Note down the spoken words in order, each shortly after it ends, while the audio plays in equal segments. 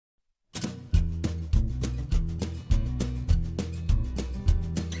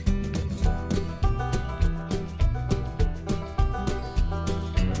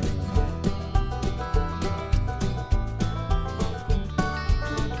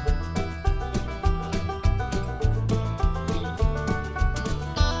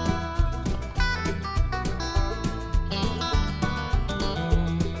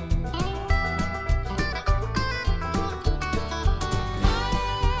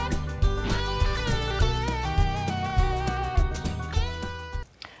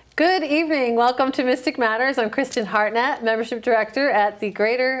Good evening. Welcome to Mystic Matters. I'm Kristin Hartnett, Membership Director at the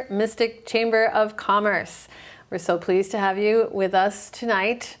Greater Mystic Chamber of Commerce. We're so pleased to have you with us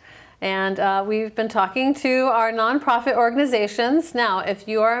tonight. And we've been talking to our nonprofit organizations. Now, if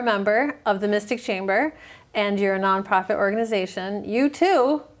you are a member of the Mystic Chamber and you're a nonprofit organization, you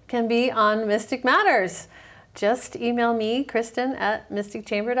too can be on Mystic Matters. Just email me, Kristin, at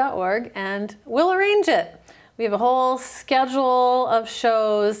mysticchamber.org, and we'll arrange it. We have a whole schedule of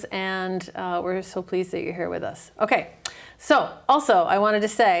shows, and we're so pleased that you're here with us. Okay, so also I wanted to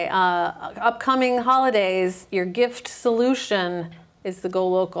say, upcoming holidays, your gift solution is the Go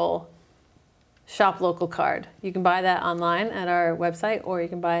Local, Shop Local card. You can buy that online at our website, or you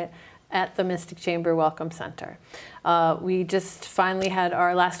can buy it at the Mystic Chamber Welcome Center. We just finally had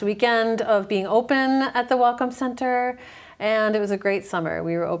our last weekend of being open at the Welcome Center, and it was a great summer.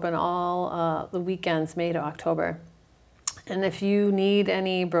 We were open all the weekends, May to October. And if you need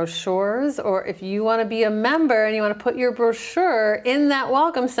any brochures, or if you want to be a member and you want to put your brochure in that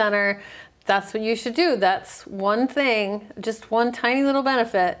Welcome Center, that's what you should do. That's one thing, just one tiny little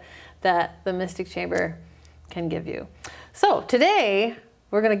benefit that the Mystic Chamber can give you. So today,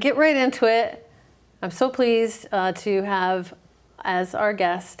 we're going to get right into it. I'm so pleased to have as our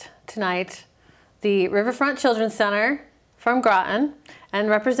guest tonight the Riverfront Children's Center from Groton, and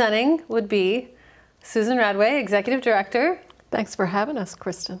representing would be Susan Radway, Executive Director. Thanks for having us,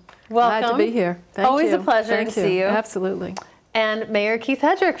 Kristin. Welcome. Glad to be here. Thank you. Always a pleasure to see you. Absolutely. And Mayor Keith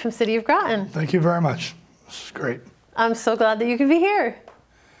Hedrick from City of Groton. Thank you very much. This is great. I'm so glad that you can be here.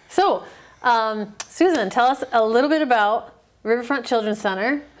 So, Susan, tell us a little bit about Riverfront Children's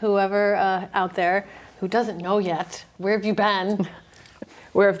Center. Whoever out there who doesn't know yet, where have you been?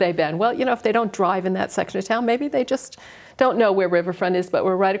 Where have they been? Well, you know, if they don't drive in that section of town, maybe they just don't know where Riverfront is, but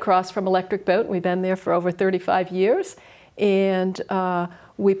we're right across from Electric Boat. We've been there for over 35 years, and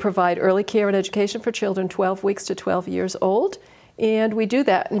we provide early care and education for children 12 weeks to 12 years old. And we do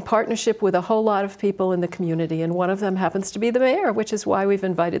that in partnership with a whole lot of people in the community, and one of them happens to be the mayor, which is why we've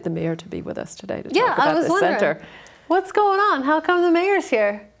invited the mayor to be with us today to talk about the center. What's going on? How come the mayor's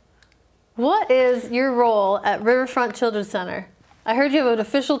here? What is your role at Riverfront Children's Center? I heard you have an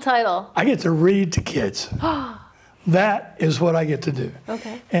official title. I get to read to kids. That is what I get to do.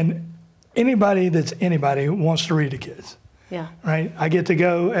 Okay. And anybody that's anybody wants to read to kids. Yeah. Right? I get to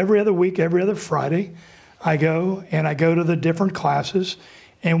go every other week, every other Friday. I go to the different classes,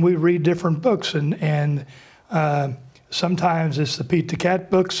 and we read different books. And sometimes it's the Pete the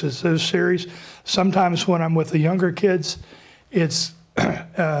Cat books, it's those series. Sometimes when I'm with the younger kids, it's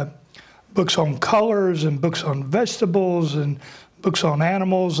books on colors and books on vegetables and books on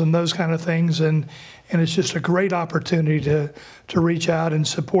animals and those kind of things. And it's just a great opportunity to reach out and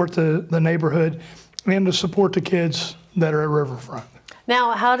support the neighborhood and to support the kids that are at Riverfront.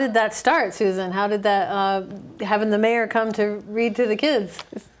 Now, how did that start, Susan? How did that, having the mayor come to read to the kids?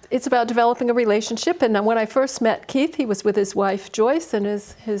 It's about developing a relationship. And when I first met Keith, he was with his wife, Joyce, and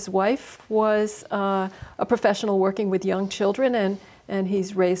his wife was a professional working with young children, and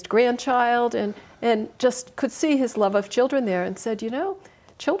he's raised grandchild, and just could see his love of children there, and said, you know,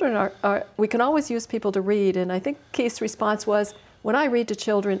 children we can always use people to read. And I think Keith's response was, when I read to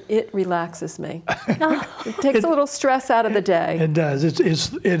children, it relaxes me. It takes a little stress out of the day. It does. It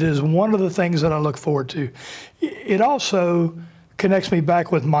is one of the things that I look forward to. It also connects me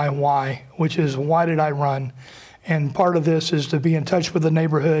back with my why, which is why did I run? And part of this is to be in touch with the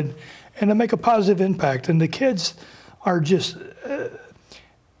neighborhood and to make a positive impact. And the kids are just,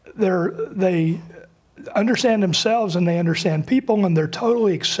 they understand themselves and they understand people, and they're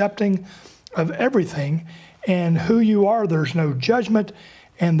totally accepting of everything. And who you are, there's no judgment,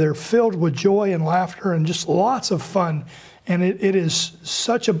 and they're filled with joy and laughter and just lots of fun. And it is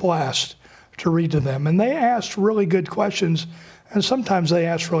such a blast to read to them. And they ask really good questions, and sometimes they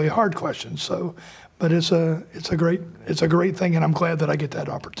ask really hard questions. So, but it's a great thing, and I'm glad that I get that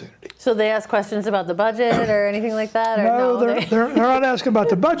opportunity. So they ask questions about the budget or anything like that? Or no, they're not asking about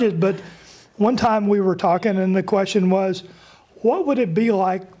the budget, but one time we were talking, and the question was, what would it be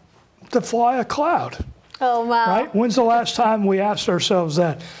like to fly a cloud? Oh, wow. Right? When's the last time we asked ourselves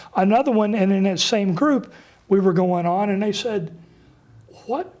that? Another one, and in that same group, we were going on, and they said,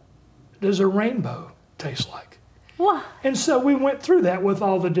 what does a rainbow taste like? What? And so we went through that with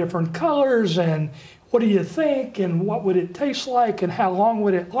all the different colors, and what do you think, and what would it taste like, and how long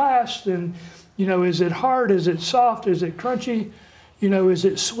would it last, and, you know, is it hard, is it soft, is it crunchy? You know, is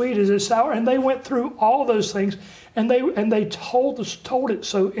it sweet? Is it sour? And they went through all those things, and they told it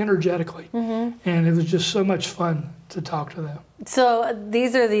so energetically, and it was just so much fun to talk to them. So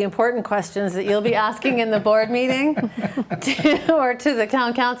these are the important questions that you'll be asking in the board meeting, or to the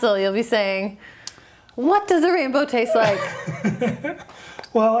town council. You'll be saying, "What does a rainbow taste like?"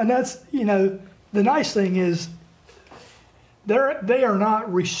 Well, and that's, you know, the nice thing is they are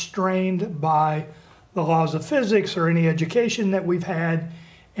not restrained by the laws of physics or any education that we've had,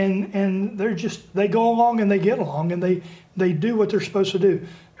 and they go along and they get along, and they do what they're supposed to do,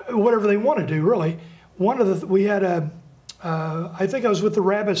 whatever they want to do, really. We had I think I was with the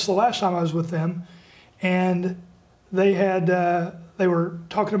Rabbits the last time I was with them, and they were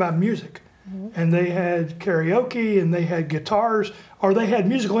talking about music, and they had karaoke, and they had guitars, or they had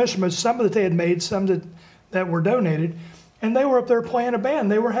musical instruments, some that they had made, some that were donated, and they were up there playing a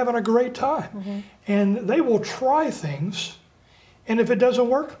band. They were having a great time, and they will try things, and if it doesn't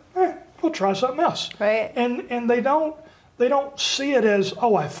work, we'll try something else. Right. And they don't see it as,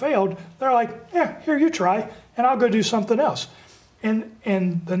 oh, I failed. They're like, yeah, here, you try, and I'll go do something else. And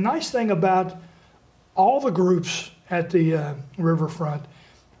the nice thing about all the groups at the Riverfront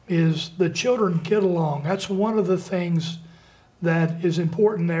is the children get along. That's one of the things that is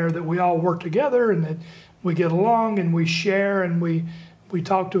important there, that we all work together and that we get along and we share and we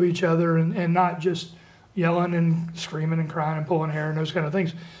talk to each other, and not just yelling and screaming and crying and pulling hair and those kind of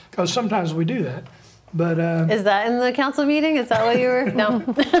things, because sometimes we do that. But is that in the council meeting? Is that what you were? No.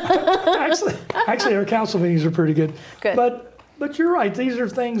 actually, our council meetings are pretty good. Good. But you're right. These are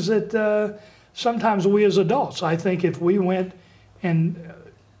things that sometimes we as adults, I think, if we went and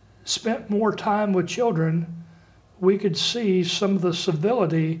spent more time with children, we could see some of the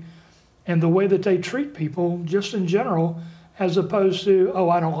civility and the way that they treat people just in general, as opposed to, oh,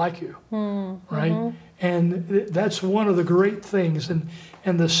 I don't like you, right? And that's one of the great things.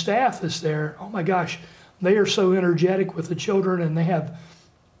 And the staff is there, oh my gosh, they are so energetic with the children, and they have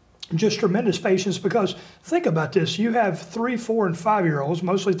just tremendous patience, because think about this, you have 3, 4, and 5-year-olds,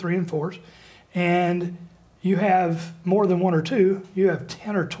 mostly 3 and 4s, and you have more than 1 or 2, you have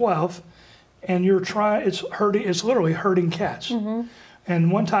 10 or 12, and it's literally herding cats.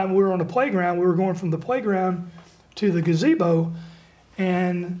 And one time we were on the playground, we were going from the playground to the gazebo,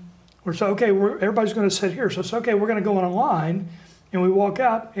 and we're saying, okay, everybody's going to sit here. So it's okay, we're going to go in a line, and we walk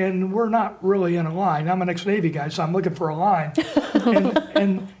out, and we're not really in a line. I'm an ex-Navy guy, so I'm looking for a line.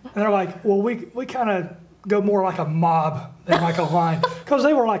 and they're like, well, we kind of go more like a mob than like a line, because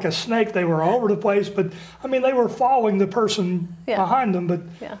they were like a snake. They were all over the place, but I mean, they were following the person behind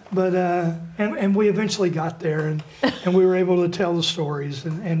them. And we eventually got there, and we were able to tell the stories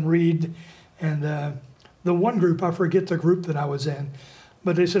and read. And the one group, I forget the group that I was in,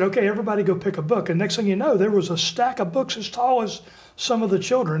 but they said, okay, everybody go pick a book. And next thing you know, there was a stack of books as tall as some of the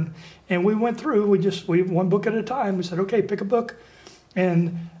children. And we went through, we one book at a time. We said, okay, pick a book.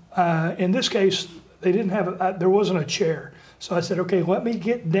 And in this case, they didn't have, there wasn't a chair. So I said, okay, let me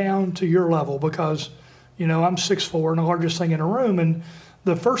get down to your level, because, you know, I'm 6'4" and the largest thing in a room. And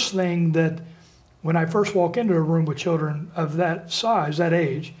the first thing that, when I first walk into a room with children of that size, that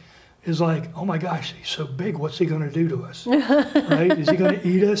age, is like, oh my gosh, he's so big, what's he going to do to us? Right? Is he going to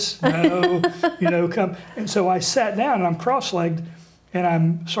eat us? No, you know, come. And so I sat down, and I'm cross-legged, and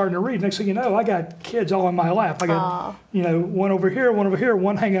I'm starting to read. Next thing you know, I got kids all in my lap. I got, you know, one over here,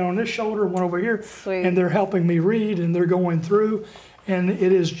 one hanging on this shoulder, one over here. Sweet. And they're helping me read, and they're going through. And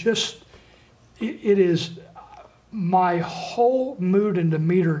it is just, it is, my whole mood and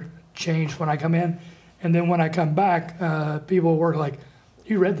demeanor changed when I come in. And then when I come back, people were like,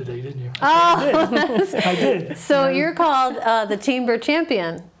 you read today, didn't you? I did. I did. So you're called the Chamber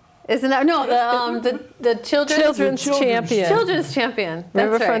Champion. Isn't that, no, the Children's Champion. Children's Champion.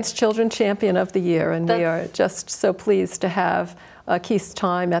 That's Riverfront's right. Children's Champion of the Year, and we are just so pleased to have Keith's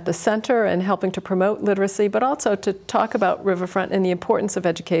time at the center and helping to promote literacy, but also to talk about Riverfront and the importance of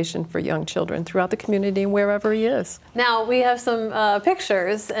education for young children throughout the community and wherever he is. Now, we have some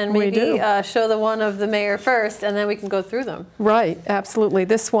pictures, and maybe show the one of the mayor first, and then we can go through them. Right, absolutely.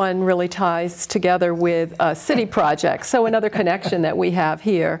 This one really ties together with city projects. So another connection that we have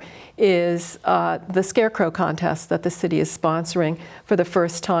here is the Scarecrow contest that the city is sponsoring for the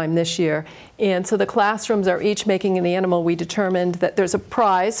first time this year. And so the classrooms are each making an animal. We determined that there's a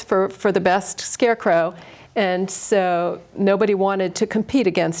prize for the best scarecrow, and so nobody wanted to compete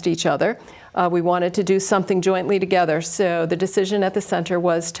against each other. We wanted to do something jointly together. So the decision at the center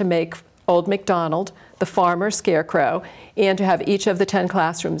was to make Old MacDonald the farmer scarecrow, and to have each of the 10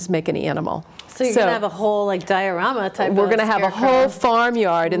 classrooms make an animal. So you're going to have a whole diorama type of We're going to have a whole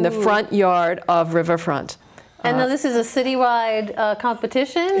farmyard in the front yard of Riverfront. And now this is a citywide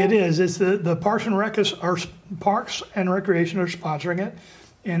competition? It is. It's the Parks and Recreation are sponsoring it,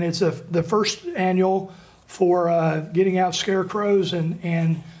 and it's the first annual for getting out scarecrows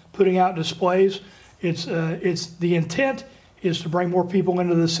and putting out displays. It's the intent is to bring more people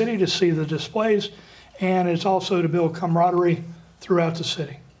into the city to see the displays, and it's also to build camaraderie throughout the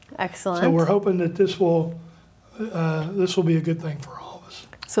city. Excellent. So we're hoping that this will be a good thing for all of us.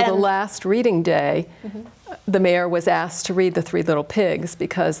 So the last reading day, the mayor was asked to read The Three Little Pigs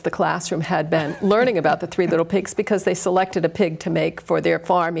because the classroom had been learning about the Three Little Pigs because they selected a pig to make for their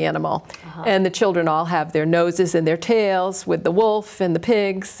farm animal. And the children all have their noses and their tails with the wolf and the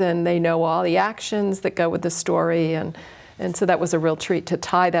pigs, and they know all the actions that go with the story. And so that was a real treat to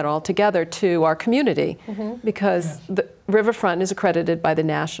tie that all together to our community, because the Riverfront is accredited by the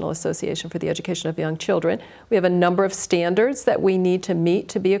National Association for the Education of Young Children. We have a number of standards that we need to meet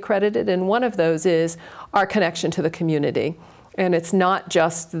to be accredited, and one of those is our connection to the community. And it's not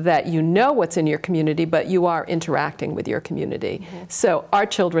just that you know what's in your community, but you are interacting with your community. So our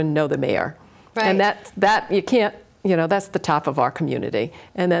children know the mayor. Right. And that you can't, that's the top of our community.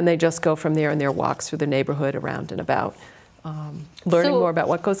 And then they just go from there in their walks through the neighborhood around and about. Learning more about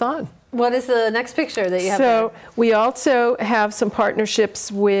what goes on. What is the next picture that you have? So we also have some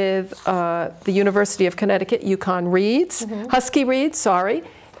partnerships with the University of Connecticut, Yukon Reads, Husky Reads, sorry,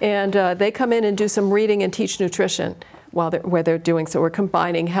 and they come in and do some reading and teach nutrition where they're doing so. We're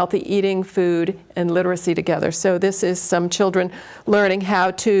combining healthy eating, food, and literacy together. So this is some children learning how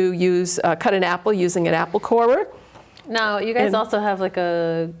to cut an apple using an apple corer. Now, you guys also have like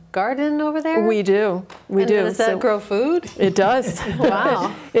a garden over there? We do. We do. Does that grow food? It does.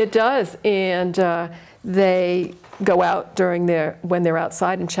 Wow. It does. And they go out when they're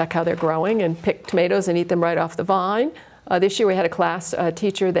outside and check how they're growing and pick tomatoes and eat them right off the vine. This year we had a class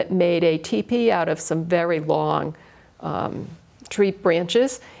teacher that made a teepee out of some very long tree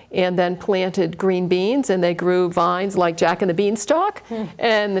branches and then planted green beans, and they grew vines like Jack and the Beanstalk.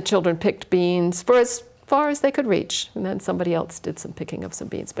 And the children picked beans for as far as they could reach, and then somebody else did some picking of some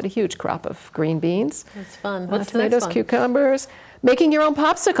beans, but a huge crop of green beans. That's fun. What's tomatoes, cucumbers, making your own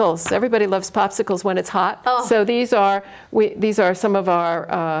popsicles. Everybody loves popsicles when it's hot. So these are some of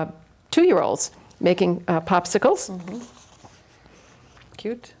our 2-year-olds making popsicles.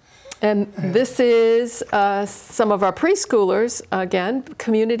 Cute. And this is some of our preschoolers, again,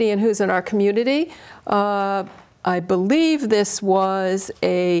 community and who's in our community. I believe this was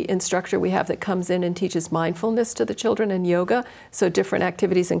an instructor we have that comes in and teaches mindfulness to the children and yoga, so different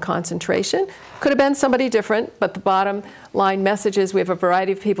activities and concentration. Could have been somebody different, but the bottom line message is we have a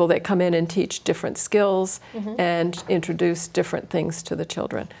variety of people that come in and teach different skills and introduce different things to the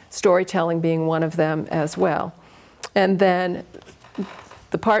children. Storytelling being one of them as well. And then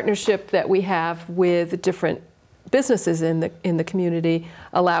the partnership that we have with different businesses in the community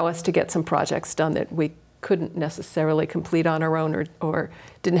allow us to get some projects done that we couldn't necessarily complete on our own or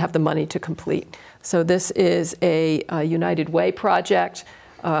didn't have the money to complete. So this is a United Way project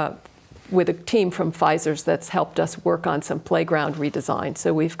with a team from Pfizer's that's helped us work on some playground redesign.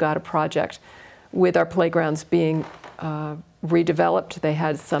 So we've got a project with our playgrounds being redeveloped. They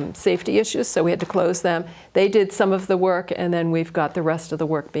had some safety issues, so we had to close them. They did some of the work, and then we've got the rest of the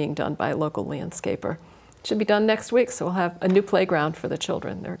work being done by a local landscaper. It should be done next week, so we'll have a new playground for the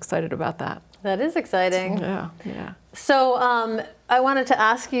children. They're excited about that. That is exciting. Yeah, yeah. So I wanted to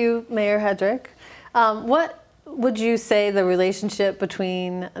ask you, Mayor Hedrick, what would you say the relationship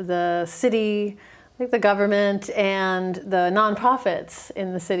between the city, the government, and the nonprofits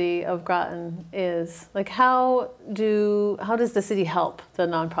in the city of Groton is? Like, how does the city help the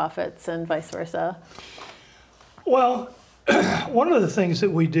nonprofits and vice versa? Well, one of the things that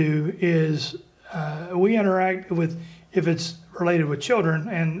we do is we interact with, if it's related with children,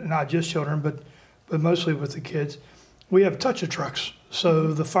 and not just children, but mostly with the kids, we have touch-a-trucks.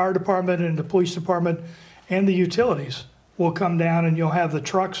 So the fire department and the police department and the utilities will come down, and you'll have the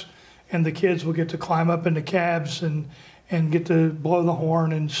trucks, and the kids will get to climb up into cabs and get to blow the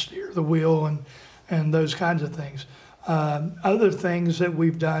horn and steer the wheel and those kinds of things. Other things that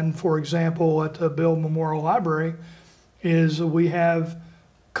we've done, for example, at the Bill Memorial Library, is we have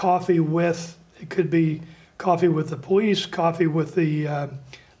coffee with, it could be coffee with the police, coffee with the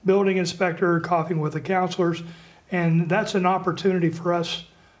building inspector, coffee with the counselors, and that's an opportunity for us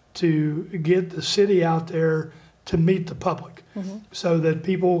to get the city out there to meet the public. So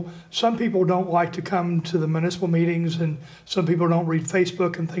that some people don't like to come to the municipal meetings, and some people don't read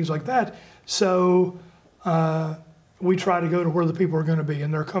Facebook and things like that. So we try to go to where the people are going to be,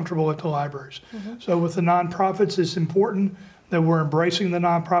 and they're comfortable at the libraries. So with the nonprofits, it's important that we're embracing the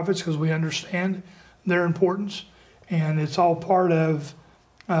nonprofits because we understand their importance, and it's all part of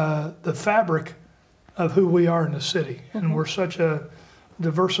the fabric of who we are in the city. And we're such a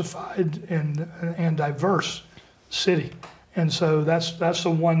diversified and diverse city. And so that's the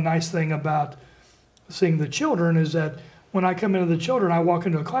one nice thing about seeing the children, is that when I come into the children, I walk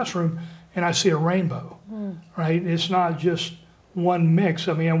into a classroom and I see a rainbow, right? It's not just one mix.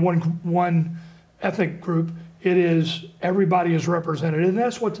 I mean, one ethnic group. It is, everybody is represented, and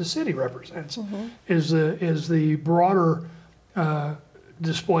that's what the city represents, is the broader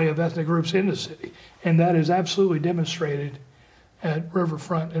display of ethnic groups in the city. And that is absolutely demonstrated at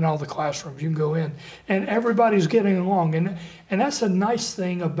Riverfront in all the classrooms. You can go in, and everybody's getting along. And that's a nice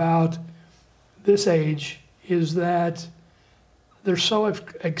thing about this age, is that they're so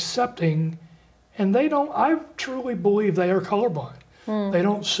accepting, and I truly believe they are colorblind. They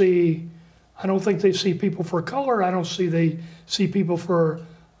don't see, I don't think they see people for color. I don't see they see people for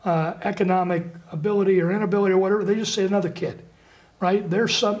economic ability or inability or whatever. They just see another kid, right?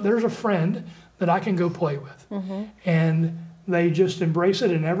 There's a friend that I can go play with. And they just embrace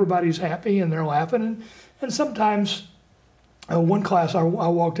it, and everybody's happy and they're laughing. And sometimes, one class I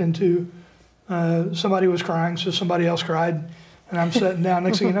walked into, somebody was crying, so somebody else cried, and I'm sitting down.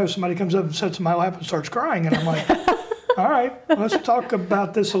 Next thing you know, somebody comes up and sits in my lap and starts crying, and I'm like, all right, let's talk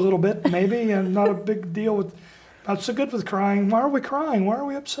about this a little bit, maybe, and not a big deal with, not so good with crying. Why are we crying? Why are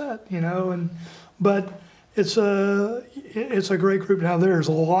we upset? You know, but it's a great group. Now, there's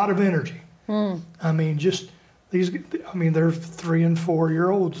a lot of energy. I mean, they're 3 and 4 year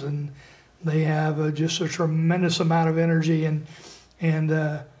olds, and they have just a tremendous amount of energy, and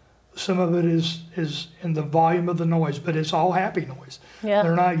some of it is in the volume of the noise, but it's all happy noise. Yeah.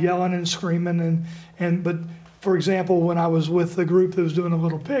 They're not yelling and screaming, but for example, when I was with the group that was doing the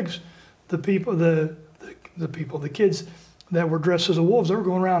Little Pigs, the kids that were dressed as the wolves, they were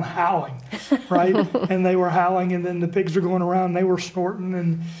going around howling, right? And they were howling, and then the pigs were going around, and they were snorting,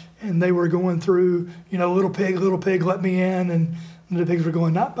 and they were going through, little pig, let me in, and the pigs were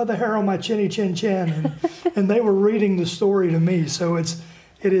going, not by the hair on my chinny chin chin, and they were reading the story to me. So it's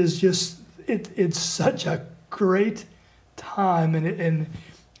such a great time, and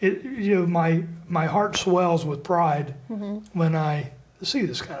my heart swells with pride when I see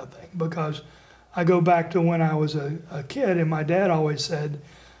this kind of thing, because I go back to when I was a kid, and my dad always said,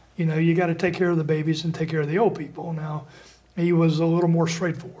 you got to take care of the babies and take care of the old people. Now, he was a little more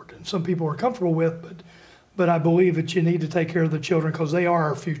straightforward, and some people are comfortable with, but I believe that you need to take care of the children, because they are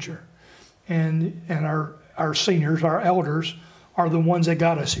our future, and our seniors, our elders, are the ones that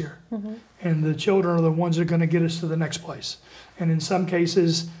got us here, and the children are the ones that are going to get us to the next place. And in some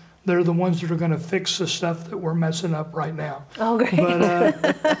cases, they're the ones that are going to fix the stuff that we're messing up right now. Oh, great!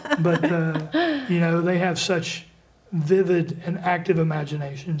 But they have such vivid and active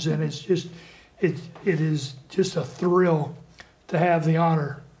imaginations, and it is just a thrill to have the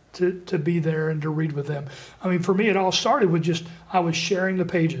honor to be there and to read with them. I mean, for me, it all started with I was sharing the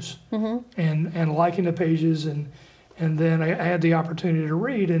pages and liking the pages, and then I had the opportunity to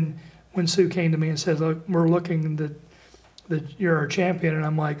read. And when Sue came to me and said, "Look, we're looking that you're our champion," and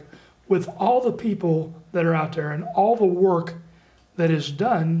I'm like, with all the people that are out there and all the work that is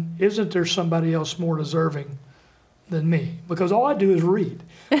done, isn't there somebody else more deserving than me? Because all I do is read.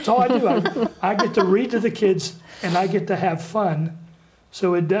 That's all I do. I get to read to the kids, and I get to have fun.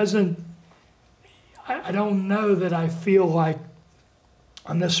 So it doesn't, I don't know that I feel like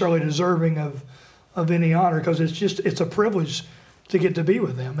I'm necessarily deserving of any honor, because it's a privilege to get to be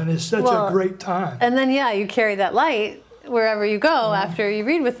with them, and it's such a great time. And then, you carry that light wherever you go after you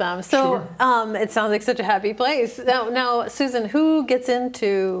read with them. So it sounds like such a happy place. Now, Susan, who gets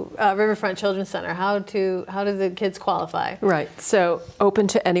into Riverfront Children's Center? How do the kids qualify? Right. So open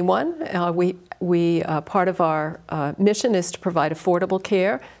to anyone. We part of our mission is to provide affordable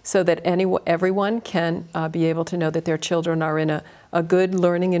care so that everyone can be able to know that their children are in a good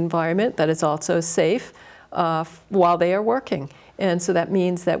learning environment that is also safe while they are working. And so that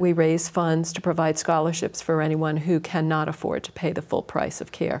means that we raise funds to provide scholarships for anyone who cannot afford to pay the full price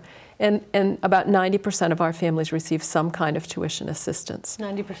of care. And about 90% of our families receive some kind of tuition assistance.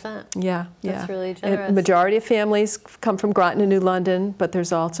 90%? Yeah. That's really generous. The majority of families come from Groton and New London, but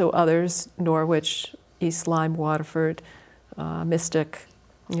there's also others, Norwich, East Lyme, Waterford, Mystic,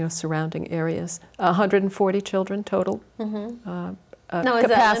 surrounding areas. 140 children total. Now, is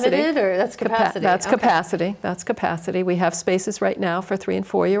that limited, or that's capacity? That's capacity. That's capacity. We have spaces right now for 3 and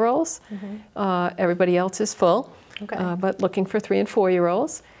 4 year olds. Everybody else is full, but looking for 3 and 4 year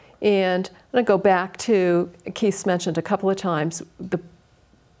olds. And I'm going to go back to, Keith's mentioned a couple of times,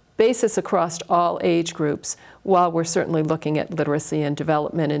 basis across all age groups, while we're certainly looking at literacy and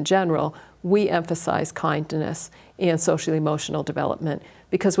development in general, we emphasize kindness and social emotional development,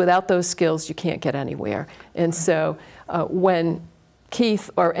 because without those skills you can't get anywhere. And so when Keith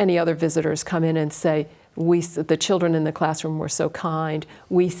or any other visitors come in and say, the children in the classroom were so kind,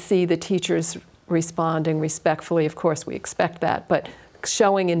 we see the teachers responding respectfully, of course we expect that, but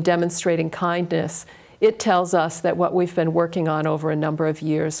showing and demonstrating kindness, it tells us that what we've been working on over a number of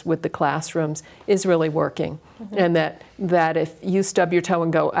years with the classrooms is really working. And that if you stub your toe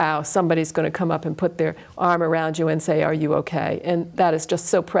and go, ow, somebody's going to come up and put their arm around you and say, are you okay? And that is just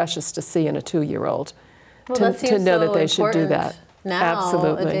so precious to see in a 2-year-old, to know that they should do that.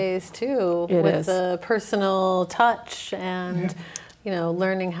 Nowadays too, with the personal touch and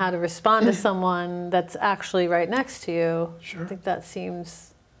learning how to respond to someone that's actually right next to you. Sure. I think that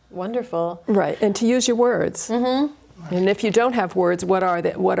seems wonderful. Right, and to use your words. And if you don't have words, what are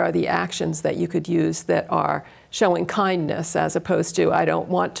the actions that you could use that are showing kindness, as opposed to, I don't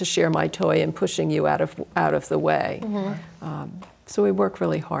want to share my toy, and pushing you out of the way. So we work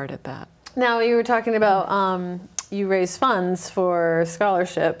really hard at that. Now, you were talking about you raise funds for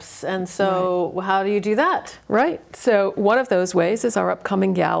scholarships, and so how do you do that? Right, so one of those ways is our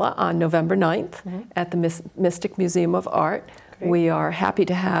upcoming gala on November 9th at the Mystic Museum of Art. We are happy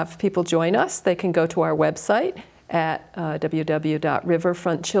to have people join us. They can go to our website at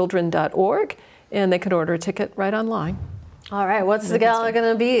www.riverfrontchildren.org, and they can order a ticket right online. All right, what's the gala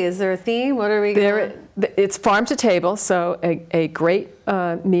going to be? Is there a theme? What are we going to... It's farm to table, so a great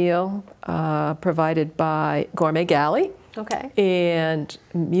meal provided by Gourmet Galley. Okay. And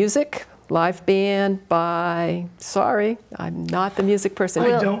music, live band by, sorry, I'm not the music person.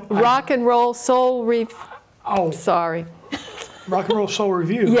 Rock and Roll Soul sorry. Rock and Roll Soul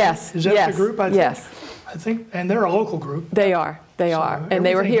Review. Yes. Is that the group? Yes. I think, and they're a local group. They are. And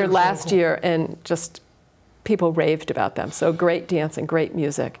they were here last year, and just people raved about them. So great dancing, great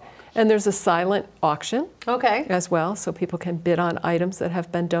music. And there's a silent auction as well, so people can bid on items that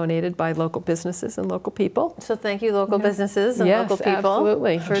have been donated by local businesses and local people. So thank you, local businesses and local people,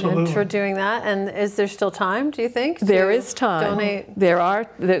 for doing that. And is there still time, do you think? There is time. Donate?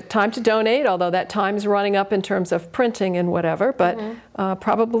 There's time to donate, although that time is running up in terms of printing and whatever, but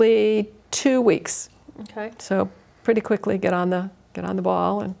probably 2 weeks. Okay. So pretty quickly get on the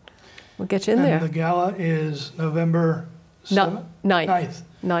ball, and we'll get you in there. The gala is November 9th.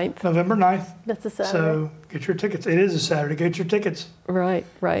 November 9th. That's a Saturday. So get your tickets. It is a Saturday. Get your tickets. Right.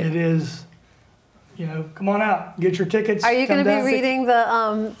 It is, come on out. Get your tickets. Are you going to be reading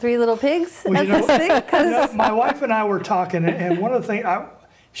the Three Little Pigs at this thing? My wife and I were talking, and one of the things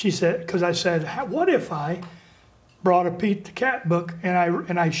she said, because I said, what if I brought a Pete the Cat book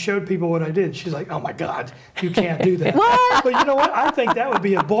and I showed people what I did? She's like, oh my God, you can't do that. What? But you know what? I think that would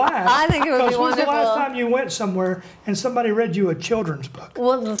be a blast. I think it would be wonderful. Because when's the last time you went somewhere and somebody read you a children's book?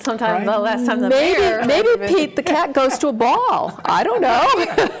 Well, sometimes the last time maybe Pete the Cat goes to a ball. I don't know.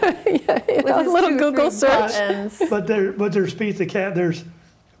 A little Google search. But there's Pete the Cat. There's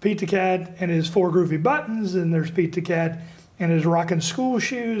Pete the Cat and his 4 groovy buttons, and there's Pete the Cat and his rockin' school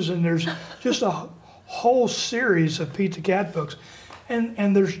shoes, and there's just a whole series of Pete the Cat books,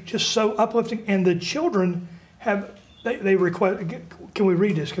 and they're just so uplifting. And the children they request, can we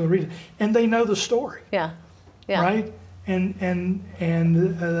read this? Can we read it? And they know the story. Yeah. Right. And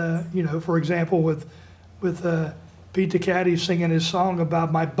for example, with Pete the Cat, he's singing his song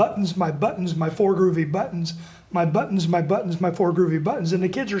about my buttons, my 4 groovy buttons, my buttons, my 4 groovy buttons, and the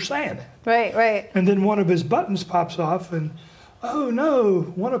kids are saying that. Right. And then one of his buttons pops off, and oh no,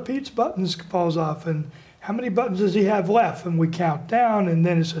 one of Pete's buttons falls off, and how many buttons does he have left? And we count down, and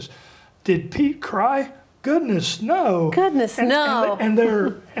then it says, did Pete cry? Goodness, no. Goodness, no. And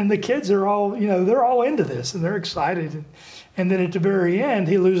the kids are all, they're all into this, and they're excited. And then at the very end,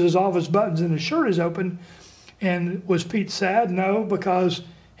 he loses all of his buttons, and his shirt is open. And was Pete sad? No, because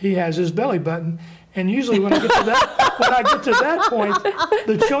he has his belly button. And usually when I get to that point,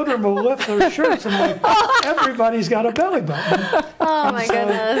 the children will lift their shirts and everybody's got a belly button. Oh my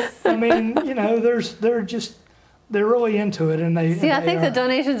goodness. I mean, they're really into it, and they see. I think the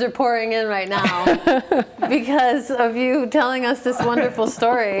donations are pouring in right now because of you telling us this wonderful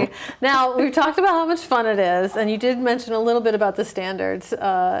story. Now, we've talked about how much fun it is, and you did mention a little bit about the standards.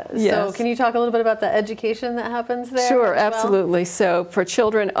 Yes. So can you talk a little bit about the education that happens there? Sure, absolutely. So for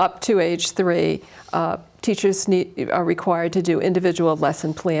children up to age 3, teachers are required to do individual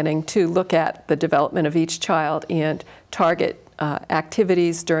lesson planning to look at the development of each child and target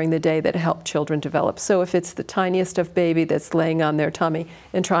activities during the day that help children develop. So if it's the tiniest of baby that's laying on their tummy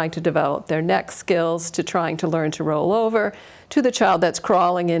and trying to develop their neck skills, to trying to learn to roll over, to the child that's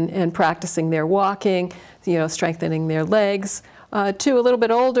crawling and practicing their walking, strengthening their legs, to a little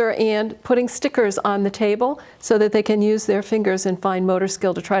bit older and putting stickers on the table so that they can use their fingers and fine motor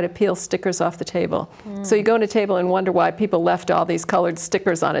skill to try to peel stickers off the table. So you go on a table and wonder why people left all these colored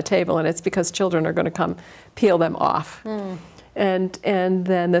stickers on a table, and it's because children are going to come peel them off. And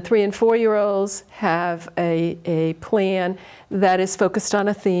then the 3 and 4-year-olds have a plan that is focused on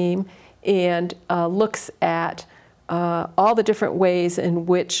a theme and looks at all the different ways in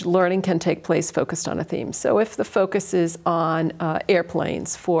which learning can take place focused on a theme. So if the focus is on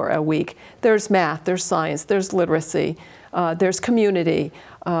airplanes for a week, there's math, there's science, there's literacy, there's community,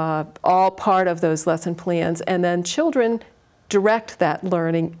 all part of those lesson plans. And then children direct that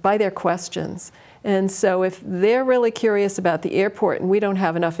learning by their questions. And so if they're really curious about the airport and we don't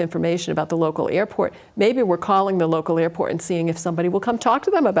have enough information about the local airport, maybe we're calling the local airport and seeing if somebody will come talk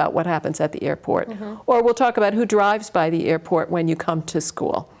to them about what happens at the airport. Or we'll talk about who drives by the airport when you come to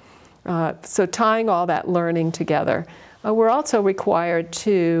school. So tying all that learning together. We're also required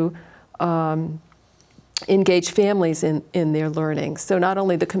to engage families in their learning. So not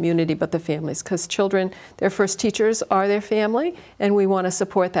only the community, but the families, because children, their first teachers are their family, and we want to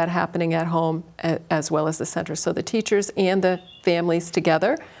support that happening at home as well as the center. So the teachers and the families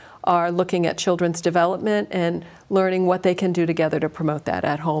together are looking at children's development and learning what they can do together to promote that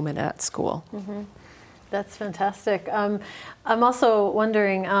at home and at school. That's fantastic. I'm also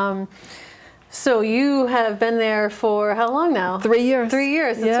wondering, so you have been there for how long now? 3 years. 3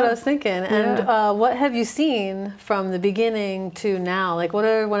 years, that's what I was thinking. And what have you seen from the beginning to now? Like what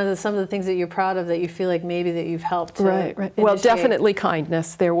are some of the things that you're proud of that you feel like maybe that you've helped to Right. Well, definitely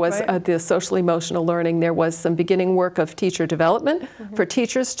kindness. There was the social emotional learning. There was some beginning work of teacher development for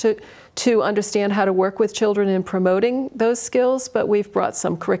teachers to understand how to work with children in promoting those skills, but we've brought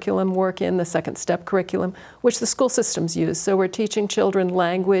some curriculum work in, the second step curriculum, which the school systems use. So we're teaching children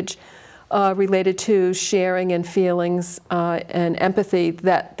language related to sharing and feelings and empathy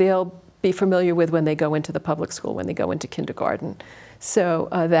that they'll be familiar with when they go into the public school, when they go into kindergarten. So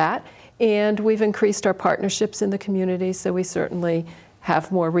that. And we've increased our partnerships in the community, so we certainly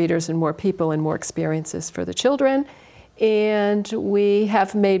have more readers and more people and more experiences for the children. And we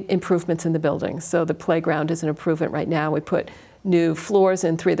have made improvements in the buildings. So the playground is an improvement right now. We put new floors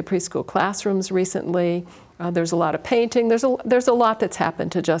in 3 of the preschool classrooms recently. There's a lot of painting. There's a lot that's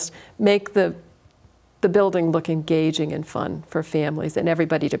happened to just make the building look engaging and fun for families and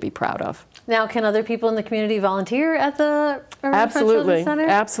everybody to be proud of. Now, can other people in the community volunteer at the Riverfront Children's Center?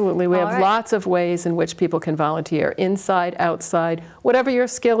 Absolutely. We have lots of ways in which people can volunteer, inside, outside. Whatever your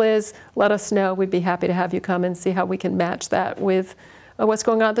skill is, let us know. We'd be happy to have you come and see how we can match that with what's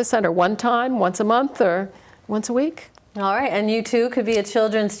going on at the center. One time, once a month, or once a week. All right, and you too could be a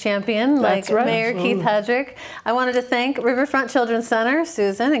children's champion like Mayor Keith Hedrick. I wanted to thank Riverfront Children's Center,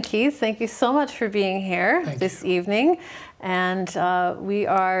 Susan and Keith. Thank you so much for being here this evening. And we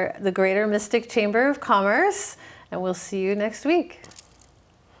are the Greater Mystic Chamber of Commerce, and we'll see you next week.